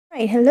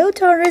Alright, hello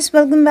Taurus,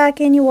 welcome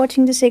back and you're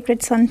watching the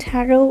Sacred Sun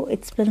Tarot.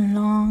 It's been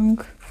long.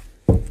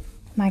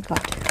 My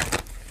god.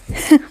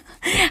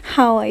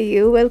 How are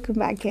you? Welcome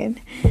back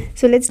in.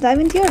 So let's dive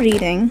into your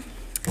reading.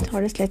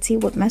 Taurus, let's see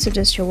what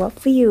messages show up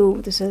for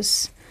you. This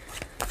is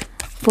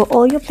for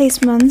all your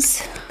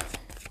placements.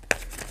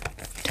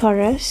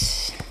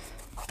 Taurus.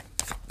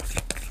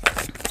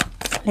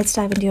 Let's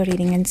dive into your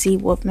reading and see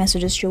what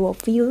messages show up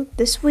for you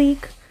this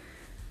week.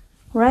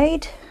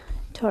 Right?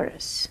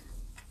 Taurus.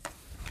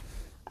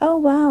 Oh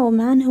wow,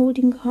 man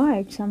holding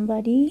heart.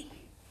 Somebody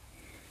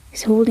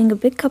is holding a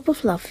big cup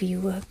of love for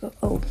you.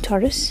 Oh,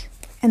 Taurus.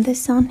 And the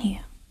sun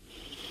here.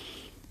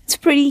 It's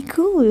pretty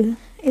cool,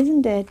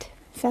 isn't it?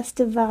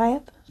 Festive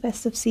vibe,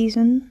 festive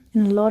season,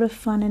 and a lot of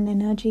fun and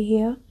energy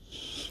here.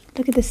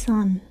 Look at the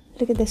sun.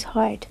 Look at this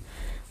heart.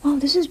 Wow,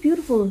 this is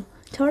beautiful.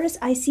 Taurus,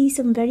 I see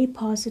some very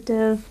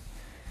positive,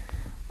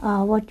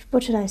 what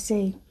should I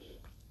say?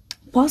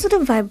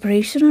 Positive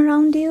vibration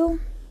around you.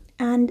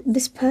 And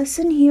this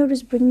person here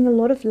is bringing a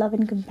lot of love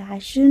and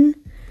compassion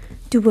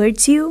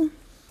towards you.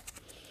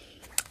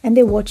 And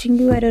they're watching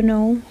you, I don't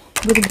know,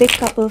 with a big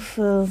cup of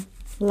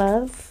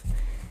love.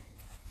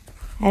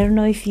 I don't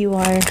know if you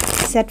are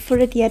set for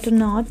it yet or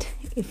not.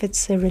 If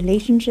it's a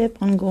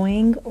relationship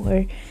ongoing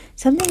or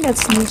something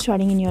that's new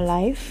starting in your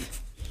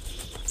life.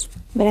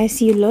 But I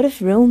see a lot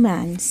of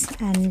romance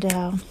and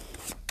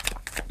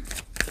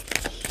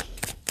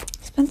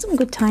spend some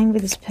good time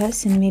with this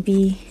person.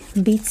 Maybe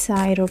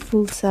beachside or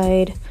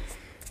poolside.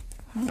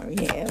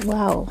 Yeah,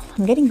 wow,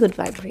 I'm getting good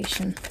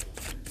vibration.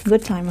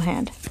 Good time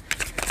ahead.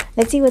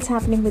 Let's see what's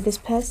happening with this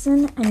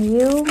person and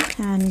you,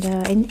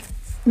 and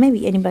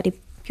maybe anybody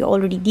you're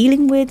already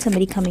dealing with,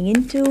 somebody coming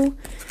into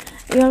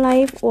your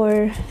life,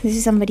 or this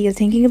is somebody you're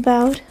thinking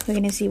about. We're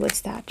gonna see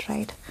what's that,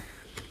 right?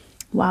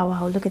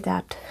 Wow, look at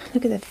that.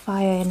 Look at that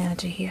fire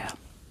energy here.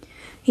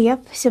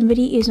 Yep,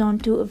 somebody is on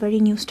to a very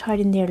new start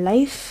in their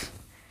life.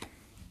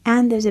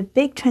 And there's a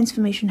big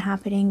transformation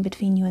happening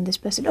between you and this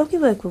person. Okay,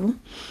 Virgo.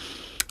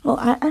 Oh,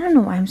 I don't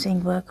know why I'm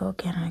saying Virgo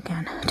again and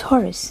again.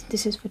 Taurus.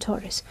 This is for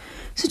Taurus.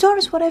 So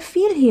Taurus, what I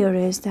feel here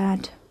is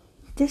that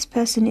this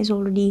person is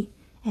already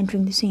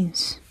entering the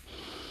scenes.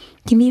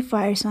 Give me a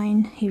fire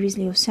sign. Here is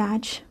Leo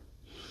Sag.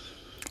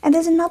 And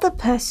there's another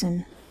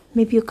person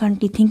maybe you're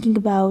currently thinking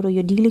about or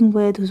you're dealing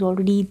with who's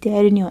already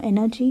there in your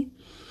energy.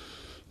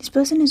 This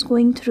person is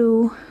going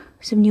through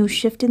some new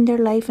shift in their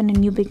life and a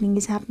new beginning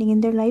is happening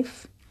in their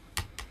life.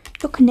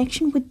 Your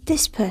connection with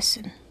this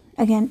person,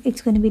 again, it's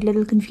going to be a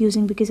little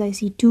confusing because I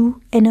see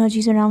two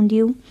energies around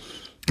you.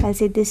 I'll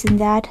say this and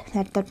that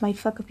might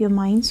fuck up your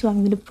mind, so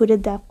I'm going to put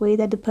it that way,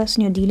 that the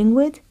person you're dealing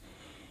with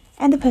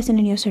and the person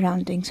in your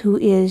surroundings who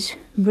is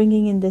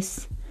bringing in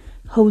this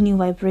whole new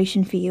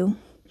vibration for you.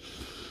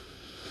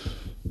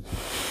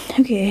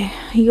 Okay,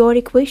 your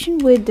equation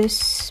with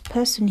this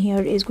person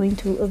here is going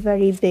through a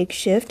very big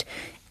shift,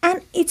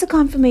 and it's a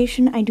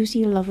confirmation. I do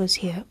see lovers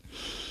here.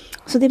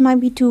 So there might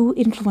be two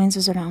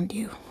influences around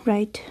you,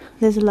 right?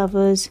 There's a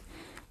lover's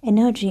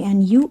energy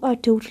and you are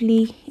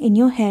totally in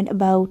your head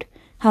about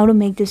how to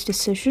make this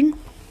decision.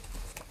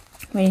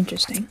 Very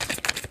interesting.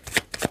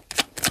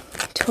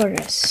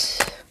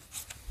 Taurus.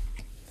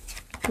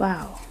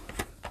 Wow.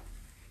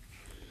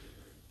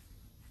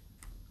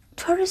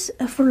 Taurus,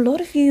 for a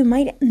lot of you, you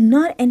might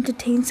not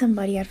entertain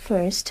somebody at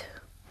first.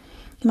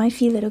 You might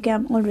feel that, okay,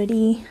 I'm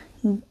already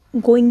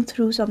going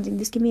through something.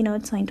 This give me an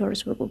earth sign,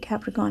 Taurus, Virgo,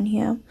 Capricorn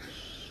here.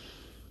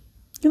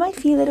 You might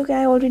feel that, okay,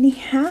 I already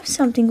have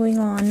something going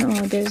on,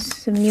 or there's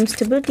some new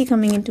stability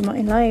coming into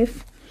my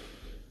life.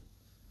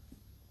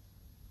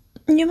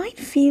 You might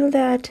feel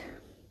that,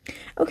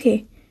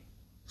 okay,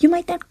 you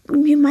might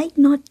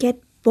not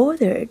get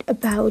bothered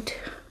about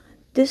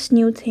this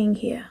new thing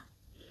here.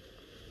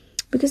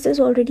 Because there's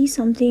already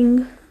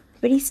something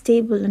very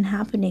stable and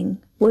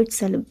happening, worth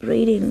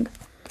celebrating,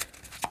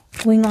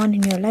 going on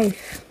in your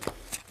life.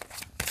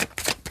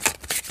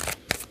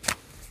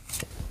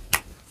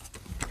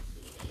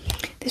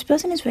 This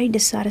person is very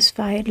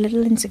dissatisfied, a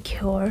little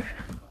insecure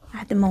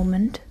at the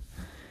moment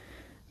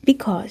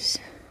because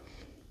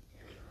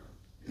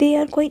they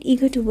are quite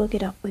eager to work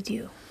it up with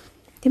you.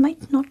 They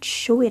might not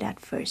show it at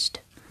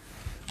first.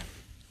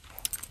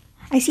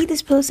 I see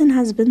this person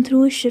has been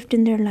through a shift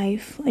in their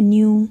life. A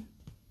new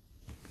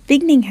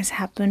beginning has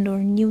happened or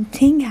a new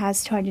thing has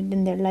started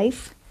in their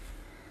life.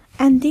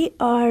 And they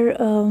are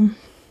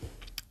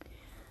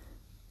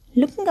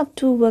looking up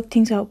to work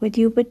things out with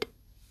you, but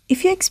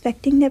if you're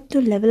expecting them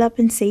to level up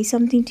and say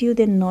something to you,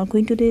 they're not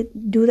going to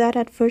do that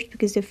at first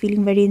because they're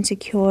feeling very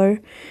insecure,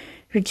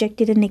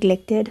 rejected and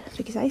neglected.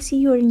 Because I see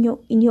you're in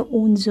your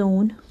own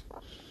zone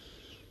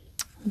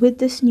with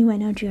this new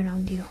energy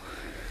around you.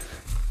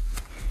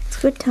 It's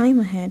a good time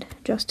ahead.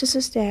 Justice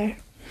is there.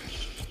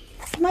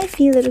 You might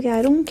feel that, okay,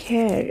 I don't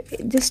care.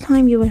 This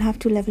time you will have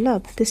to level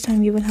up. This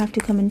time you will have to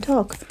come and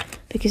talk.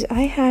 Because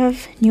I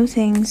have new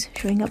things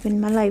showing up in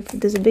my life.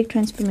 There's a big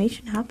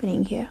transformation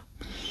happening here.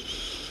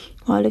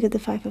 Oh, look at the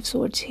Five of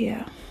Swords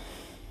here.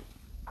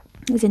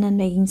 Isn't it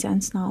making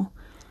sense now?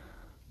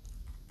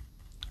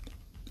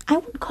 I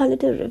would call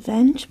it a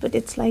revenge, but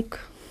it's like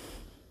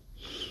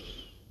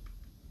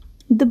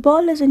The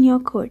ball is in your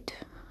court.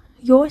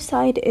 Your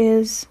side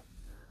is,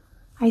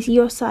 I see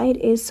your side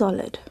is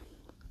solid.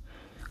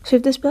 So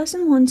if this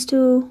person wants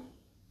to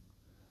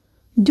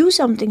do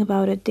something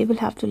about it, they will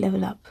have to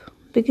level up,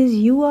 because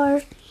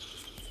you're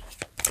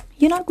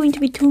not going to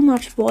be too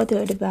much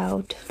bothered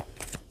about,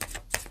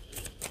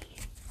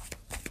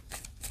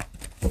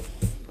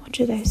 what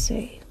should I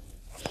say,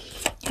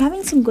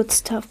 having some good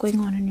stuff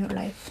going on in your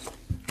life.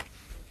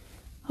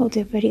 Oh,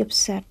 they're very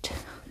upset.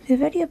 They're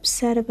very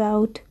upset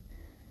about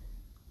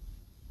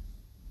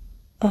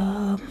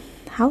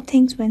how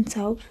things went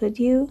south with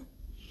you.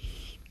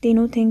 They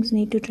know things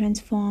need to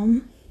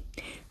transform.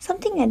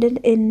 Something ended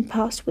in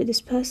past with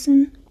this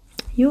person.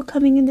 You're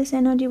coming in this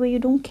energy where you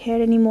don't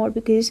care anymore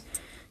because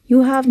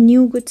you have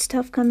new good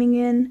stuff coming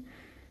in.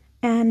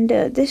 And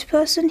this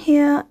person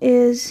here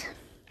is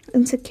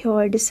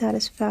insecure,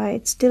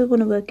 dissatisfied, still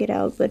want to work it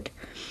out, but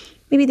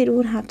maybe they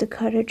don't have the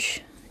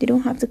courage. They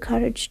don't have the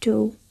courage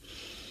to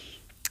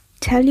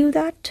tell you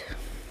that.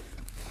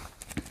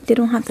 They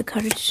don't have the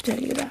courage to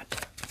tell you that.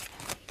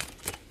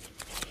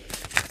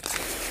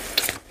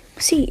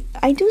 See,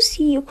 I do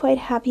see you quite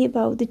happy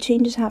about the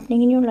changes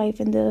happening in your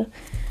life and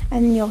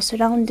your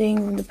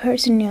surrounding, the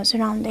person in your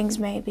surroundings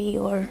maybe,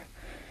 or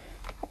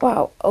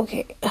wow,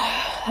 okay,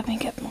 let me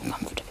get more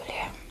comfortable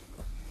here.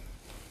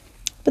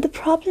 But the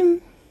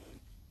problem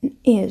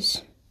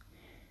is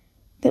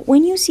that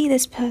when you see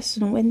this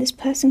person, when this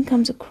person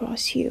comes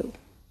across you,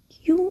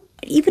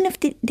 even if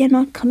they're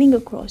not coming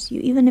across you,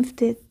 even if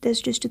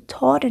there's just a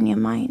thought in your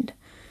mind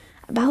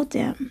about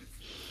them,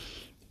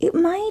 it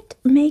might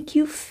make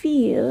you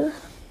feel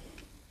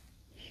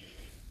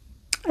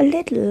a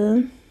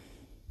little,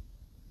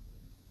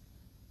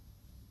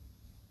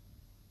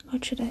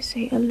 what should I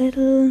say, a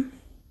little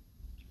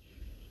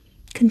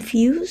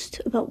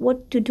confused about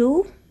what to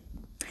do.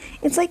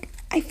 It's like,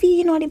 I feel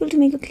you're not able to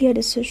make a clear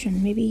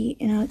decision. Maybe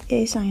in an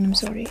air sign, I'm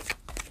sorry.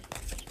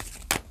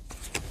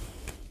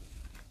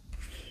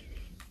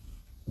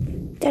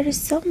 There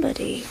is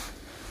somebody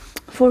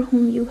for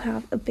whom you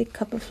have a big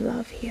cup of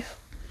love here.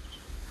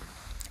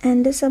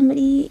 And there's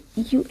somebody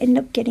you end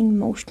up getting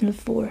emotional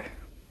for.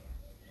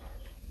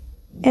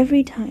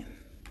 Every time.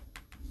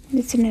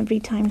 It's an every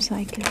time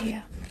cycle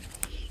here.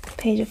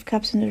 Page of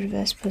Cups in the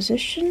reverse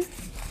position.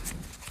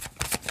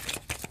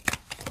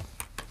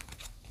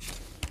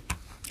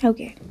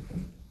 Okay.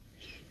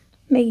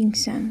 Making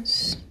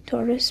sense.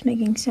 Taurus,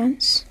 making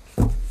sense.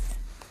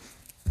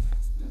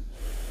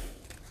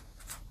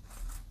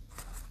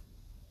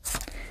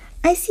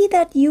 I see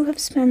that you have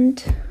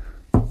spent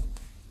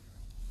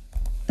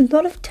a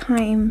lot of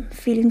time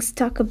feeling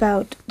stuck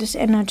about this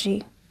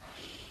energy.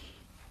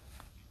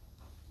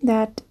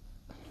 That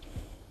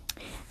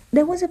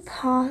there was a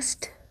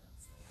past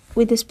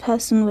with this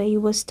person where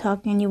you were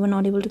stuck and you were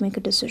not able to make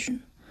a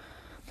decision.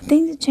 But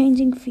things are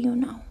changing for you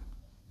now.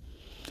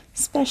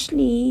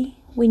 Especially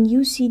when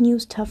you see new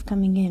stuff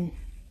coming in.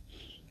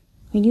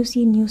 When you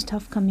see new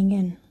stuff coming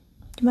in,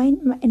 you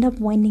might end up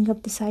winding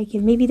up the cycle.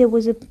 Maybe there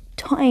was a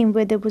time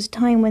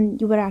when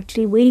you were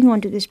actually waiting on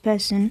to this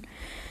person.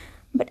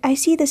 But I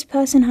see this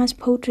person has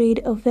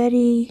portrayed a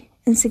very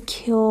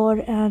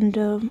insecure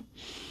and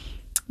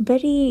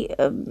very,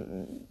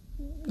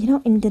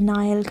 in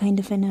denial kind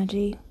of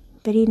energy.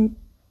 Very,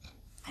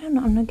 I don't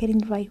know, I'm not getting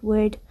the right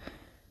word.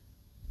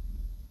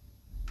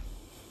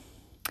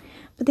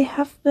 But they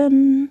have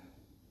been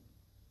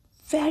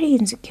very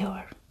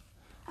insecure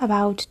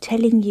about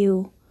telling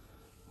you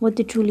what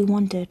they truly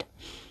wanted.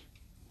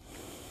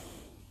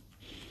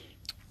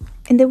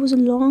 And there was a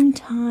long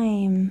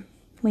time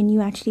when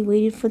you actually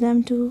waited for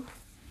them to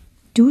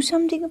do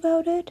something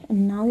about it,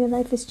 and now your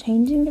life is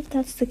changing if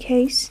that's the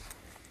case.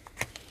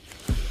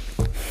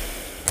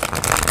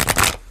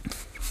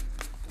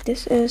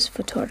 This is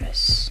for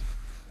Taurus.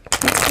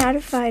 Let's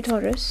clarify,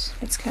 Taurus.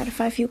 Let's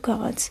clarify a few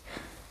cards.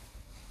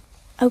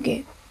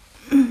 Okay.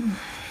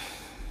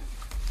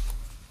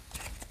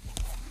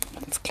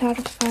 Let's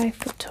clarify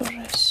for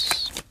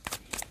Taurus.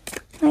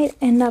 Might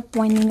end up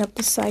winding up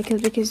the cycle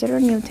because there are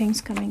new things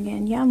coming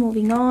in. Yeah,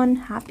 moving on.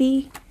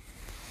 Happy.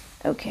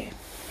 Okay.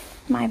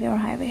 My way or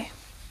highway.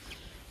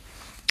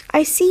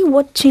 I see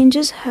what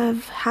changes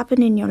have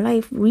happened in your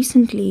life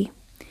recently.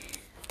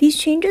 These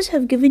changes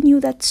have given you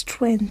that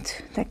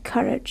strength, that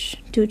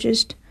courage to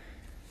just,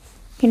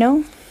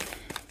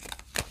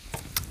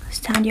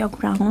 stand your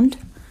ground.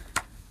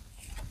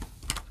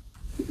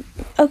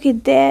 Okay,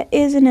 there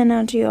is an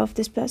energy of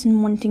this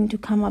person wanting to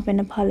come up and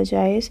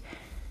apologize.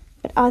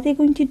 But are they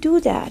going to do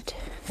that?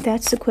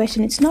 That's the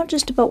question. It's not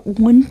just about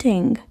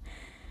wanting.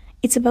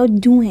 It's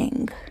about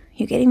doing.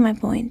 You're getting my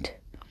point?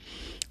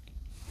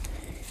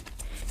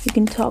 You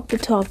can talk the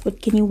talk,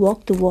 but can you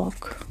walk the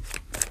walk?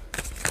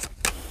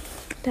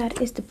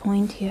 That is the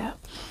point here.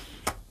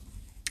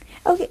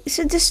 Okay,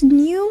 so this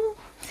new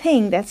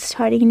thing that's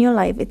starting in your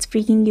life, it's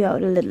freaking you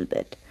out a little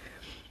bit.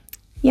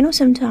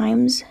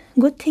 Sometimes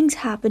good things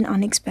happen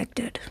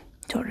unexpected,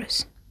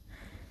 Taurus.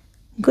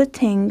 Good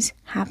things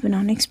happen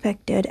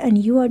unexpected, and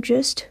you are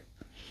just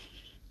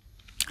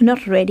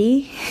not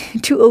ready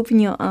to open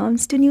your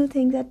arms to new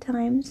things at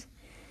times.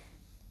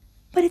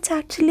 But it's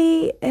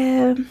actually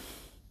a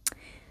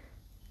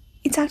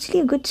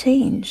good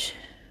change.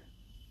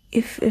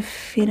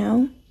 If you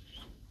know,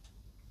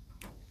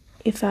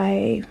 if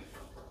I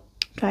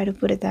try to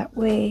put it that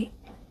way,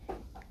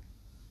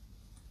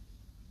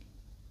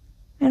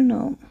 I don't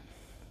know.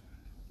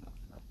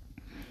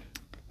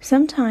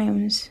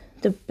 Sometimes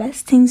the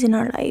best things in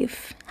our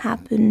life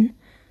happen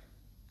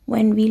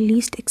when we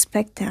least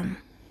expect them.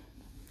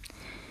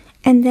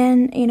 And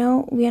then,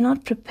 we are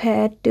not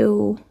prepared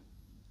to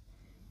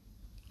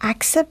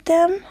accept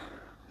them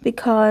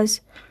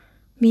because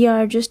we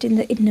are just in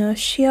the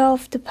inertia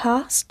of the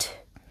past.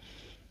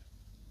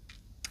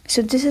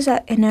 So this is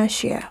our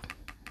inertia.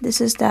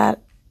 This is that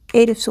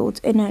Eight of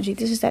Swords energy.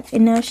 This is that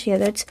inertia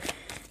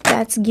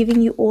that's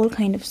giving you all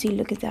kind of, see,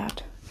 look at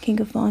that. King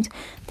of Wands.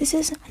 This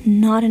is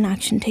not an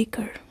action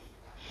taker.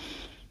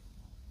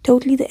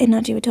 Totally the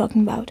energy we're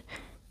talking about.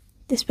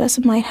 This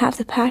person might have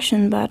the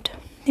passion, but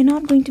they're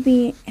not going to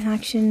be an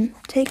action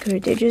taker.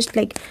 They're just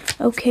like,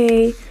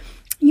 okay,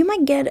 you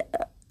might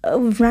get a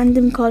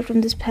random call from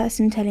this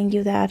person telling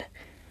you that,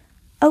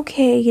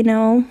 okay,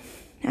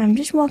 I'm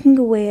just walking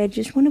away. I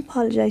just want to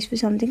apologize for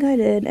something I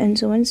did and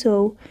so and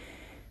so.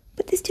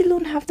 But they still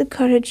don't have the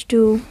courage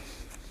to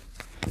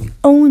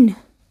own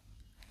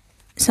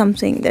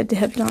something that they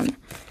have done.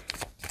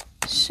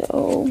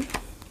 So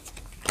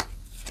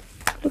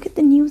look at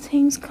the new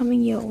things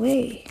coming your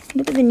way.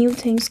 Look at the new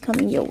things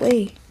coming your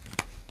way.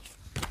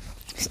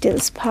 Still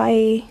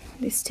spy.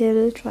 They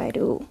still try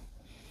to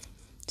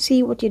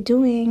see what you're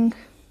doing.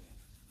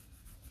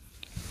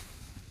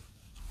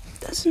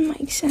 Doesn't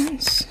make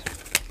sense.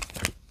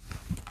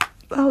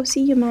 Wow,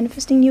 see, you're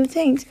manifesting new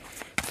things.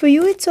 For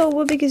you, it's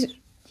over because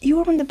you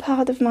are on the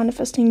path of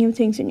manifesting new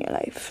things in your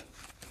life.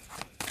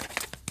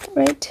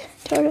 Right,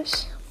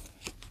 Taurus?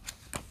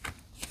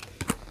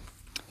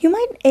 You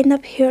might end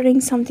up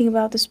hearing something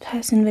about this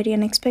person very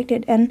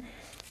unexpected, and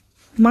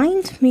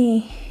mind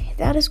me,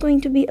 that is going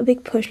to be a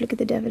big push. Look at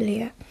the devil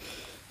here.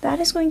 That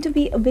is going to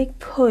be a big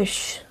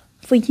push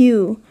for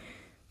you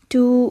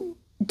to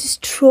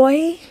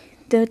destroy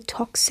the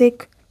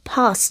toxic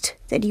past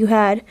that you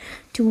had,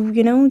 to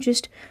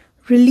just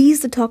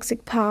release the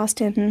toxic past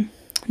and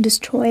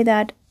destroy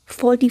that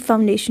faulty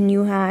foundation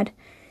you had,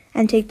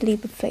 and take the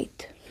leap of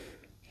faith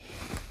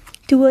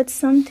towards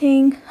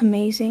something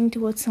amazing,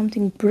 towards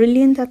something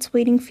brilliant that's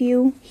waiting for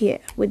you here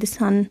with the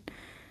sun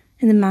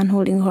and the man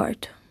holding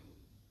heart.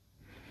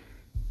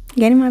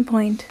 Getting my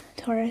point,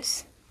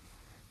 Taurus?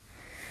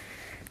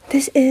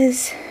 This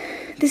is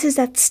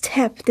that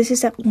step. This is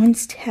that one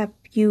step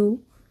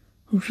you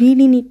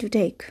really need to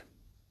take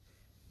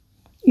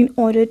in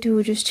order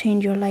to just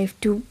change your life,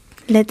 to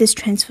let this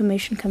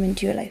transformation come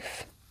into your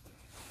life.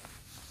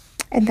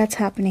 And that's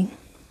happening.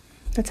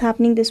 That's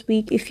happening this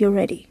week if you're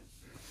ready.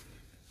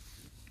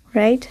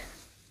 Right?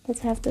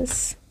 Let's have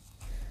this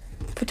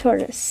for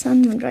Taurus.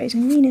 Sun, Moon,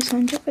 Rising, Venus,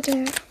 and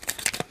Jupiter.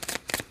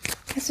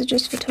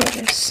 Messages for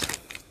Taurus.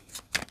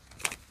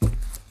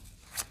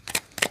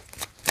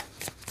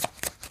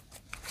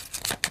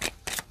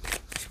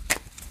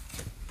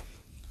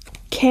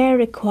 Care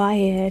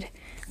required.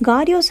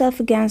 Guard yourself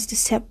against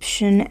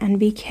deception and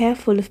be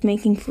careful of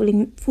making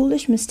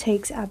foolish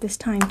mistakes at this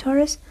time,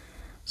 Taurus.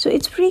 So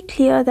it's pretty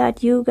clear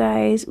that you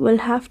guys will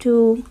have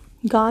to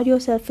guard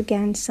yourself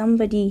against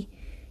somebody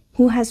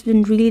who has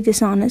been really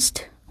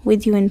dishonest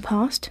with you in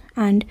past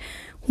and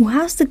who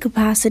has the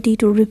capacity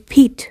to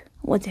repeat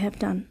what they have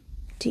done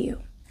to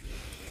you.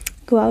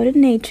 Go out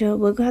in nature,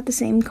 work out the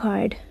same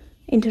card,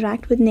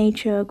 interact with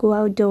nature, go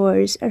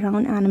outdoors,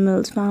 around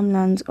animals,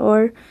 farmlands,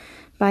 or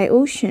by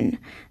ocean.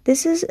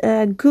 This is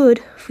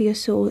good for your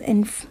soul,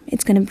 and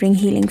it's going to bring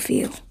healing for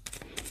you.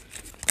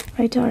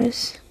 Right,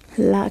 Taurus?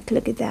 Luck,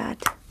 look at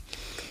that.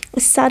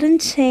 A sudden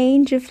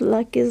change of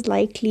luck is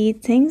likely.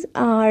 Things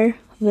are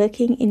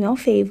working in your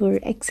favor.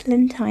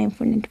 Excellent time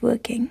for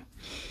networking.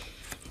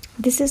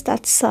 This is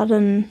that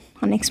sudden,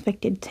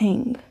 unexpected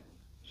thing.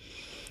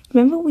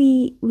 Remember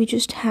we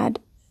just had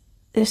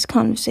this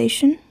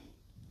conversation?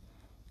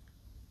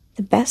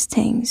 The best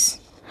things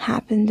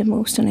happen the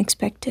most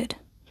unexpected.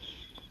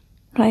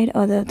 Right?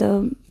 Or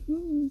the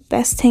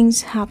best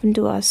things happen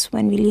to us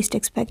when we least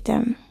expect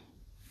them.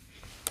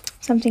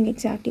 Something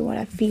exactly what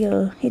I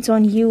feel. It's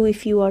on you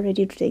if you are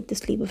ready to take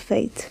this leap of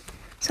faith.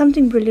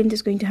 Something brilliant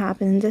is going to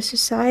happen in this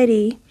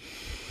society.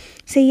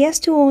 Say yes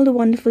to all the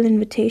wonderful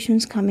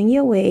invitations coming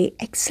your way.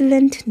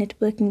 Excellent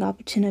networking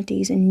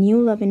opportunities and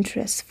new love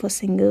interests for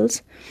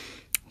singles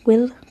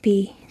will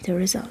be the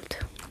result.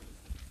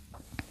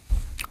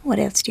 What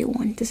else do you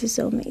want? This is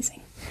so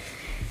amazing.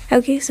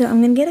 Okay, so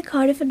I'm going to get a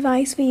card of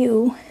advice for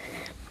you,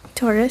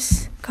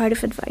 Taurus. Card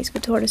of advice for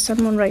Taurus,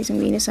 Sun, Moon, Rising,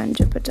 Venus, and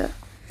Jupiter.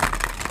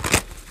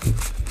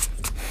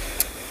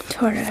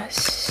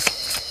 Taurus.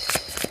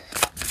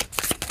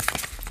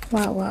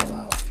 Wow.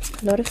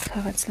 A lot of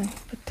cards. Let me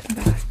put them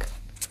back.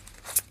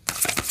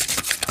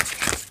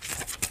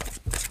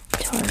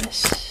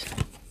 Taurus.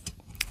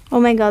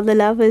 Oh my god, the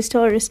love is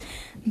Taurus.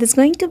 There's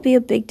going to be a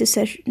big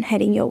decision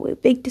heading your way.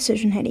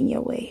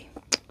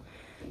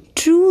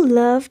 True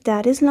love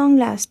that is long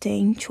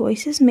lasting,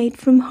 choices made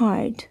from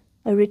heart,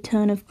 a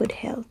return of good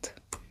health.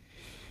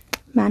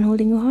 Man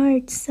holding your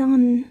heart,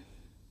 son.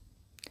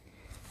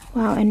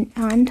 Wow,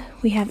 and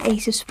we have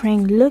Ace of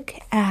Spring. Look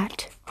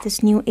at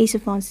this new Ace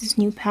of Wands, this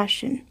new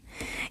passion.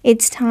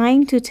 It's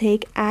time to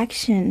take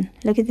action.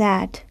 Look at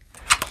that.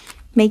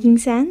 Making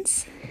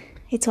sense?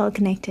 It's all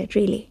connected,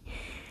 really.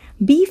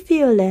 Be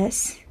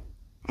fearless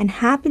and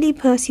happily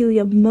pursue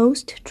your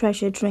most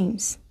treasured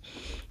dreams.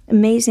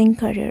 Amazing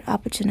career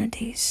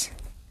opportunities.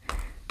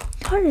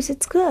 Taurus,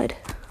 it's good.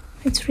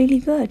 It's really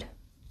good.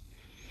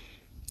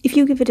 If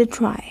you give it a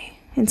try,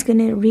 it's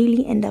gonna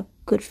really end up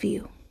good for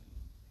you.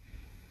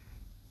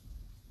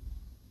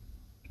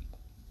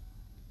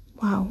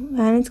 Wow,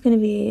 and it's gonna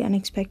be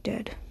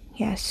unexpected.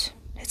 Yes,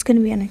 it's gonna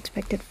be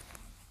unexpected.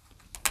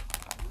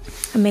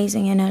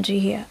 Amazing energy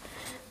here.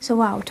 So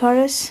wow,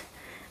 Taurus,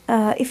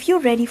 if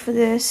you're ready for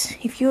this,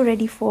 if you're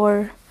ready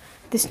for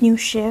this new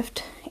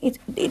shift,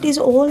 it is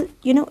all,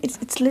 you know,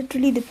 it's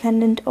literally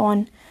dependent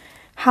on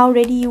how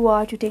ready you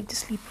are to take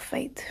this leap of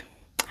faith,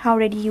 how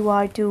ready you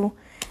are to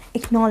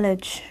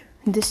acknowledge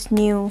this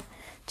new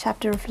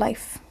chapter of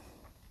life.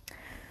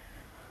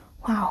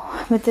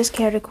 Wow, with this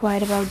care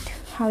required about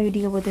how you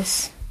deal with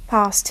this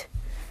past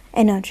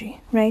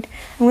energy, right?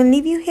 I'm gonna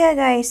leave you here,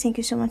 guys. Thank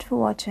you so much for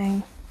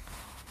watching.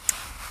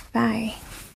 Bye.